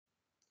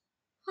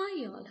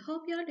Hi all,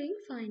 hope you are doing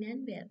fine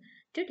and well.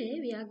 Today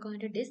we are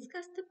going to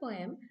discuss the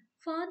poem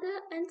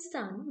Father and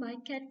Son by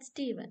Cat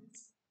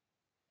Stevens.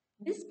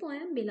 This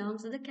poem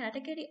belongs to the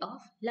category of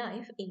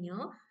Life in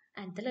Your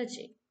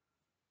Anthology.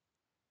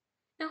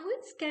 Now, who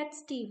is Cat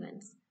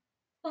Stevens?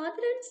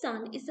 Father and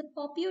Son is a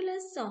popular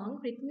song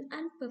written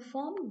and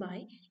performed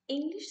by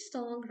English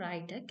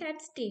songwriter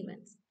Cat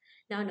Stevens,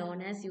 now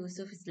known as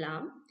Yusuf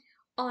Islam,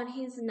 on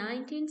his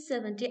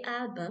 1970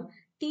 album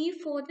Tea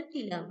for the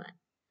Tillerman.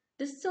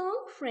 The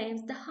song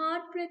frames the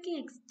heartbreaking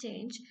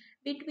exchange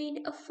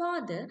between a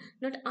father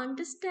not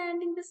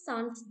understanding the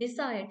son's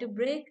desire to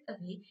break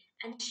away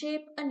and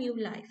shape a new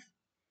life,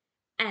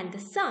 and the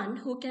son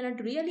who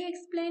cannot really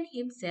explain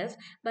himself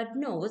but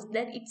knows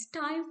that it's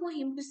time for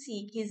him to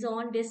seek his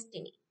own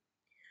destiny.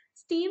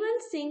 Stephen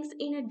sings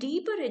in a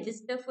deeper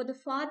register for the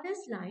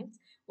father's lines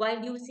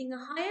while using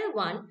a higher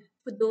one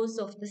for those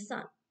of the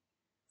son.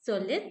 So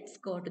let's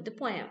go to the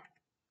poem.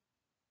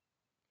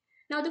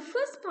 Now, the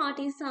first part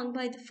is sung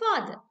by the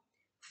father.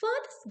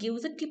 Father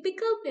gives a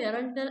typical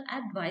parental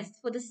advice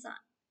for the son.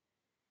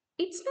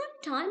 It's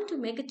not time to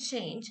make a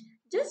change.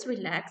 Just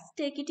relax,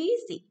 take it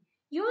easy.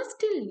 You're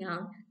still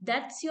young,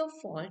 that's your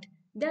fault.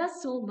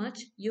 There's so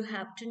much you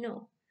have to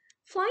know.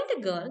 Find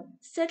a girl,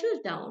 settle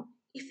down.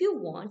 If you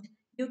want,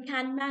 you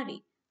can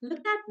marry.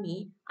 Look at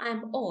me,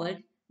 I'm old,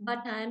 but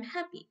I'm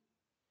happy.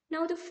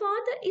 Now, the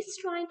father is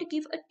trying to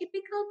give a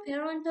typical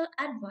parental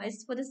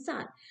advice for the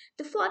son.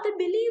 The father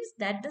believes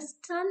that the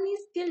son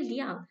is still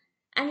young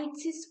and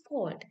it's his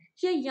fault.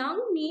 Here,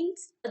 young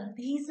means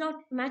he's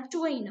not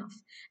mature enough.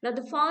 Now,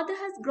 the father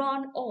has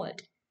grown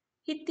old.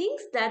 He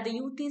thinks that the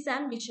youth is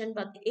ambition,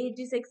 but the age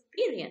is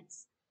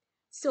experience.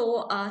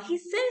 So he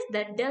says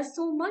that there's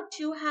so much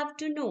you have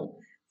to know.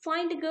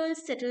 Find a girl,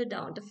 settle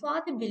down. The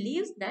father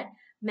believes that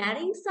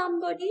marrying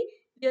somebody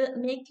will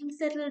make him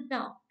settle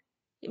down,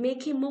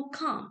 make him more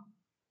calm.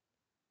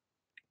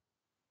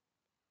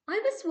 I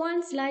was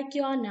once like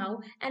you are now,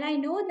 and I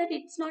know that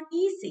it's not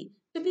easy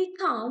to be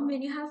calm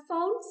when you have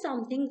found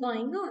something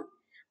going on.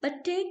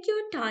 But take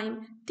your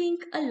time,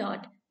 think a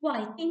lot.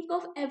 Why? Think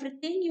of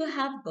everything you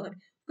have got,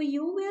 for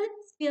you will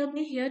still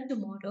be here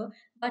tomorrow,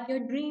 but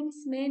your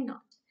dreams may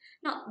not.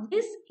 Now,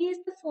 this is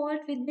the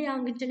fault with the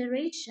younger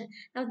generation.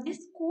 Now,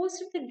 this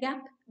caused the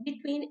gap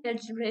between the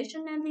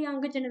generation and the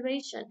younger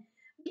generation.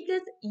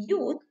 Because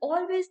youth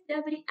always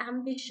they're very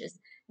ambitious.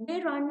 They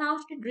run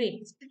after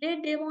dreams. Today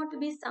they want to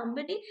be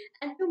somebody,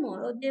 and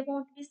tomorrow they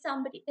want to be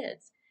somebody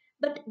else.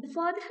 But the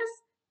father has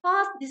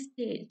passed this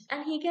stage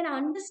and he can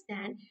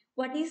understand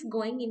what is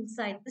going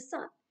inside the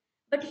son.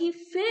 But he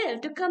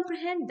failed to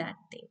comprehend that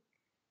thing.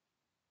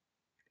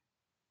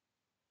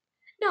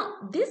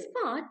 Now, this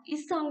part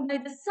is sung by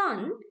the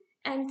son,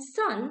 and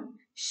son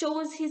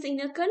shows his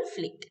inner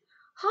conflict.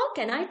 How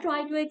can I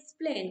try to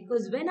explain?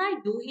 Because when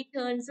I do, he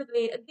turns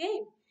away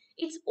again.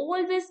 It's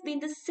always been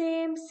the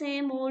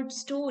same old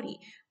story.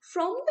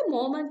 From the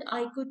moment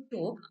I could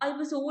talk, I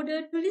was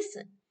ordered to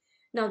listen.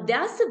 Now,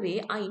 there's a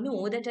way I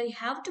know that I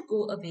have to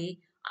go away.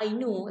 I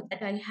know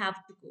that I have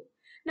to go.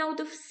 Now,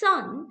 the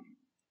son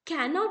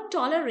cannot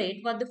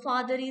tolerate what the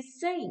father is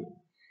saying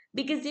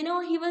because he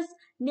was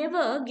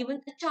never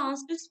given a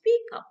chance to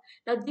speak up.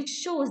 Now, this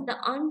shows the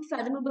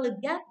unfathomable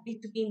gap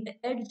between the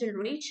elder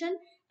generation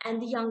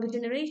and the younger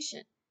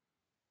generation.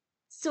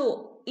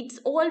 So it's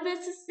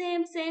always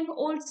the same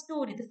old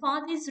story. The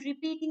father is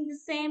repeating the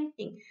same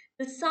thing.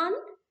 The son,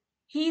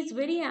 he is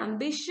very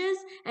ambitious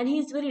and he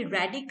is very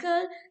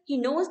radical. He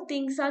knows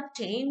things are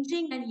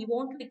changing and he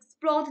wants to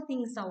explore the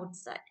things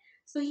outside.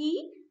 So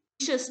he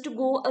wishes to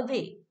go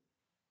away.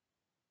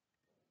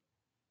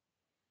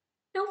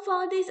 Now,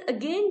 father is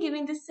again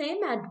giving the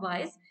same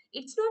advice.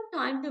 It's not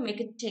time to make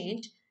a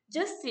change.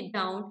 Just sit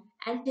down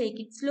and take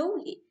it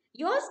slowly.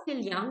 You're still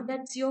young,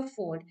 that's your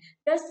fault.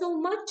 There's so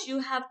much you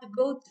have to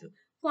go through.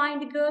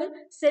 Find a girl,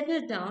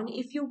 settle down.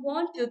 If you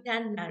want, you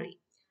can marry.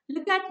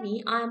 Look at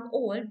me, I am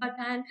old, but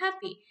I am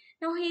happy.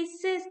 Now, he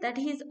says that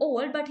he's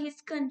old, but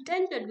he's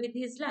contented with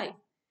his life.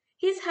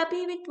 He's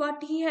happy with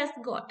what he has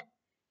got.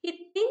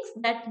 He thinks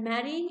that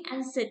marrying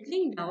and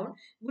settling down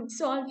would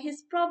solve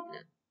his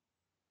problem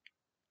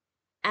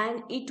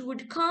and it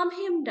would calm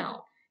him down.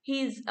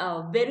 He is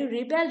very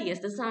rebellious.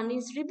 The son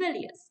is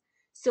rebellious.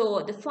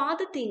 So the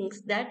father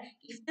thinks that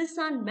if the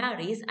son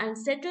marries and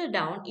settle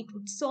down, it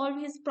would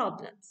solve his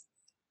problems.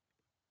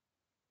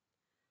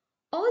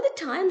 All the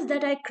times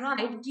that I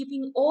cried,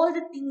 keeping all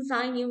the things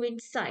I knew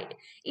inside.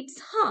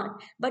 It's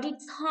hard, but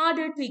it's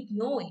harder to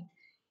ignore it.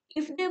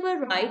 If they were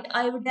right,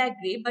 I would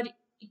agree, but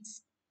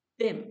it's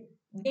them.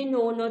 They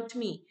know, not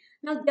me.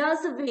 Now,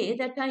 there's a way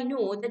that I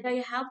know that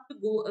I have to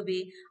go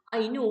away.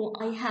 I know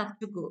I have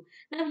to go.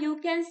 Now, you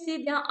can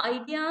see their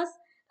ideas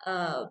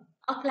uh,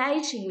 are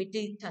clashing with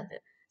each other.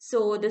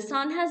 So, the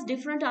son has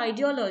different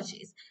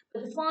ideologies,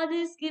 but the father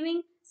is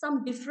giving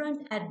some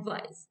different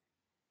advice.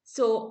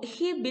 So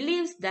he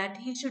believes that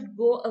he should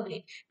go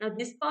away. Now,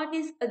 this part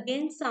is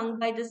again sung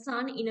by the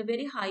son in a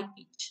very high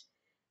pitch.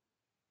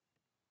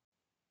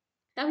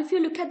 Now, if you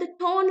look at the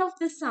tone of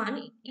the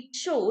son, it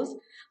shows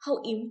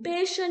how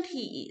impatient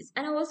he is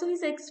and also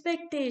his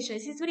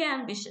expectations. He's very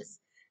ambitious,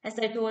 as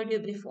I told you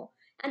before.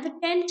 And the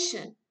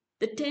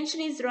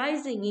tension is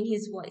rising in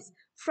his voice.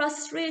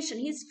 Frustration,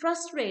 he's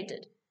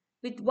frustrated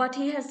with what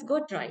he has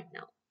got right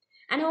now.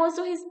 And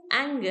also his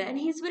anger, and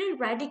he's very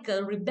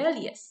radical,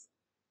 rebellious.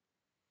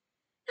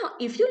 Now,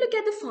 if you look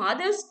at the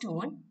father's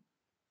tone,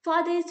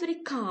 father is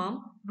very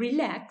calm,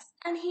 relaxed,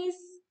 and he's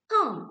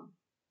calm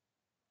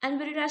and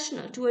very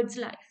rational towards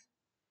life.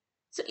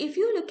 So, if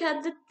you look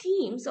at the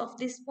themes of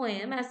this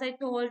poem, as I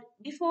told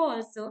before,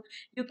 also,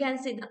 you can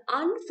see the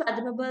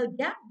unfathomable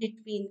gap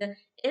between the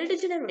elder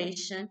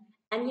generation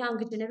and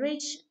younger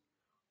generation.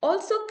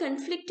 Also,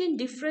 conflict in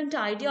different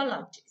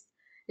ideologies.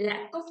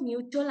 Lack of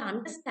mutual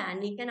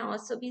understanding can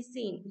also be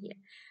seen here.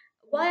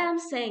 Why I'm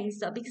saying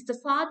so? Because the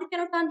father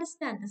cannot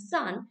understand the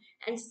son,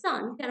 and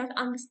son cannot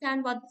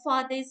understand what the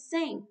father is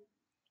saying.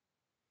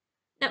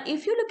 Now,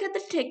 if you look at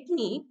the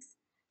techniques,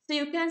 so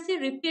you can see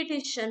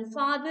repetition.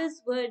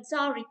 Father's words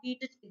are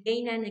repeated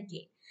again and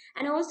again.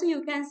 And also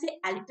you can see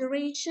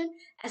alliteration,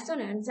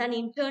 assonance, and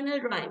internal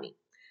rhyming.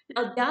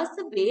 Now, that's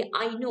the way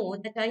I know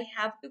that I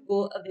have to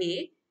go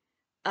away.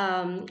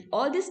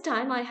 All this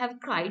time I have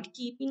cried,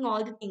 keeping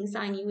all the things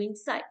I knew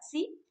inside.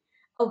 See,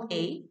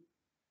 away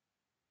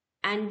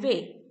and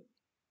way,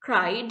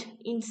 cried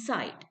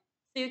inside.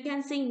 So you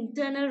can see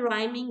internal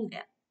rhyming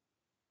there.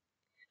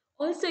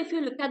 Also, if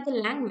you look at the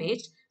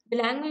language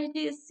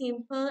is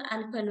simple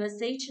and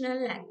conversational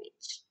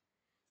language.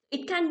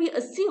 It can be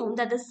assumed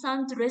that the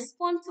son's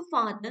response to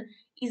father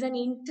is an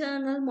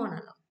internal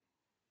monologue.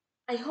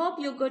 I hope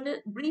you got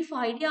a brief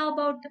idea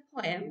about the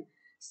poem.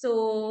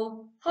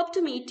 So, hope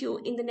to meet you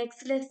in the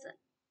next lesson.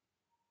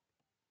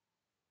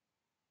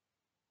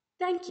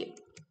 Thank you.